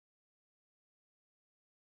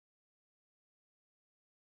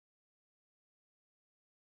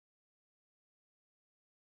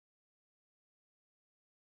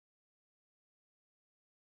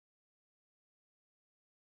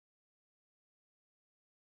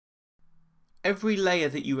Every layer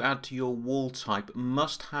that you add to your wall type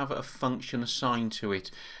must have a function assigned to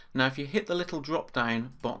it. Now if you hit the little drop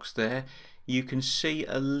down box there, you can see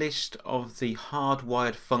a list of the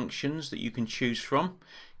hardwired functions that you can choose from.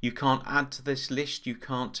 You can't add to this list, you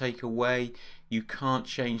can't take away, you can't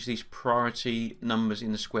change these priority numbers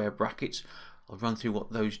in the square brackets. I'll run through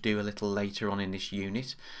what those do a little later on in this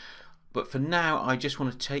unit. But for now I just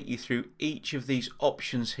want to take you through each of these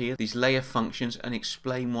options here, these layer functions, and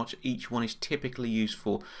explain what each one is typically used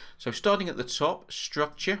for. So starting at the top,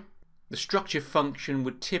 structure. The structure function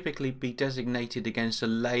would typically be designated against a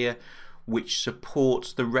layer which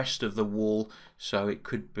supports the rest of the wall. So it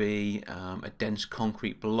could be a dense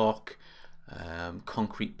concrete block,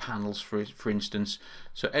 concrete panels for instance.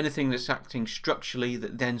 So anything that's acting structurally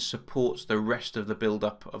that then supports the rest of the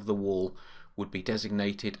build-up of the wall would be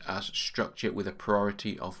designated as structure with a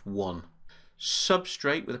priority of 1.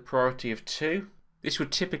 Substrate with a priority of 2. This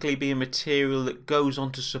would typically be a material that goes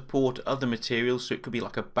on to support other materials, so it could be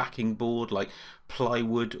like a backing board like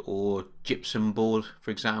plywood or gypsum board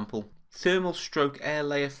for example. Thermal stroke air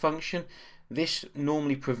layer function. This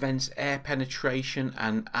normally prevents air penetration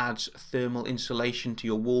and adds thermal insulation to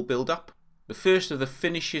your wall build-up. The first of the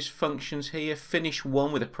finishes functions here, finish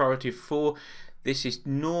 1 with a priority of 4. This is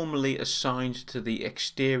normally assigned to the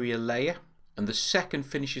exterior layer. And the second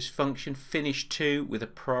finishes function, finish 2 with a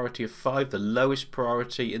priority of 5, the lowest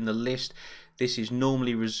priority in the list. This is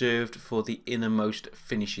normally reserved for the innermost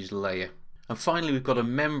finishes layer. And finally we've got a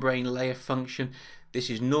membrane layer function. This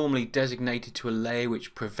is normally designated to a layer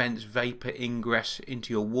which prevents vapor ingress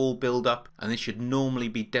into your wall build-up, and this should normally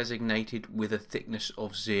be designated with a thickness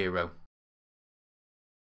of 0.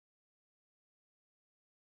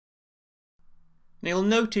 Now you'll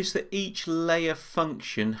notice that each layer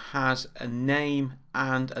function has a name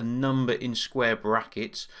and a number in square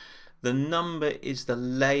brackets. The number is the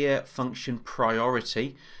layer function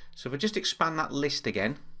priority. So if I just expand that list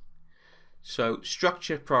again, so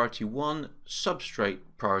structure priority 1, substrate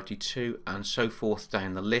priority 2, and so forth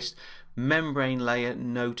down the list. Membrane layer,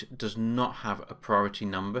 note, does not have a priority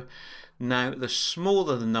number. Now the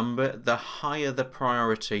smaller the number, the higher the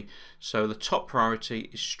priority. So the top priority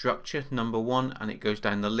is structure number 1, and it goes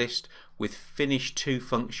down the list with finish 2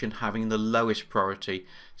 function having the lowest priority,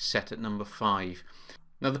 set at number 5.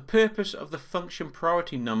 Now the purpose of the function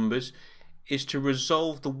priority numbers is to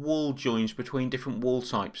resolve the wall joins between different wall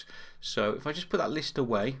types. So if I just put that list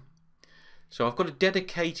away, so I've got a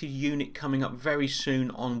dedicated unit coming up very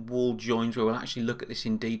soon on wall joins where we'll actually look at this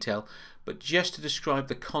in detail, but just to describe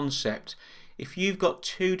the concept, if you've got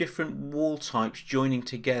 2 different wall types joining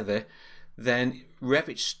together, then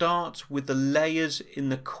Revit starts with the layers in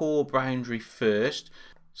the core boundary first.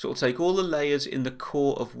 So it'll take all the layers in the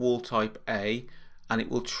core of wall type A, and it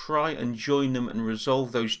will try and join them and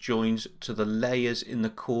resolve those joins to the layers in the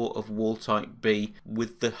core of wall type B,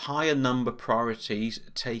 with the higher number priorities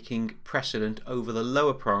taking precedent over the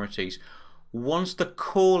lower priorities. Once the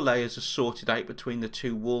core layers are sorted out between the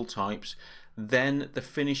 2 wall types, then the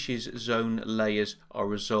finishes zone layers are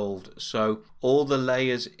resolved. So all the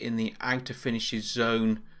layers in the outer finishes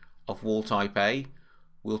zone of wall type A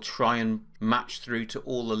will try and match through to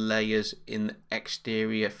all the layers in the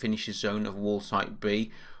exterior finishes zone of wall type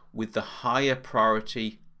B, with the higher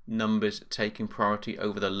priority numbers taking priority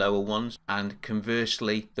over the lower ones, and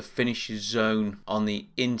conversely the finishes zone on the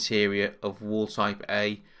interior of wall type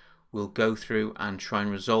A will go through and try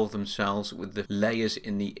and resolve themselves with the layers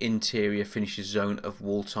in the interior finishes zone of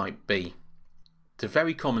wall type B. It's a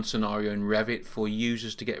very common scenario in Revit for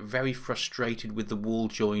users to get very frustrated with the wall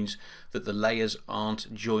joins, that the layers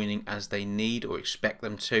aren't joining as they need or expect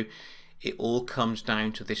them to. It all comes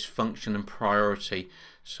down to this function and priority.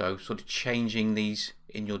 So sort of changing these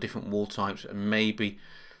in your different wall types and maybe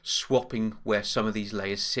swapping where some of these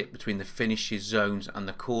layers sit between the finishes zones and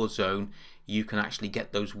the core zone, you can actually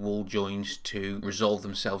get those wall joins to resolve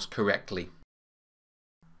themselves correctly.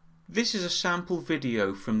 This is a sample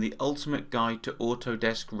video from the Ultimate Guide to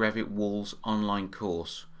Autodesk Revit Walls online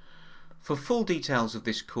course. For full details of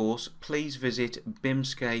this course, please visit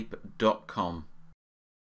bimscape.com.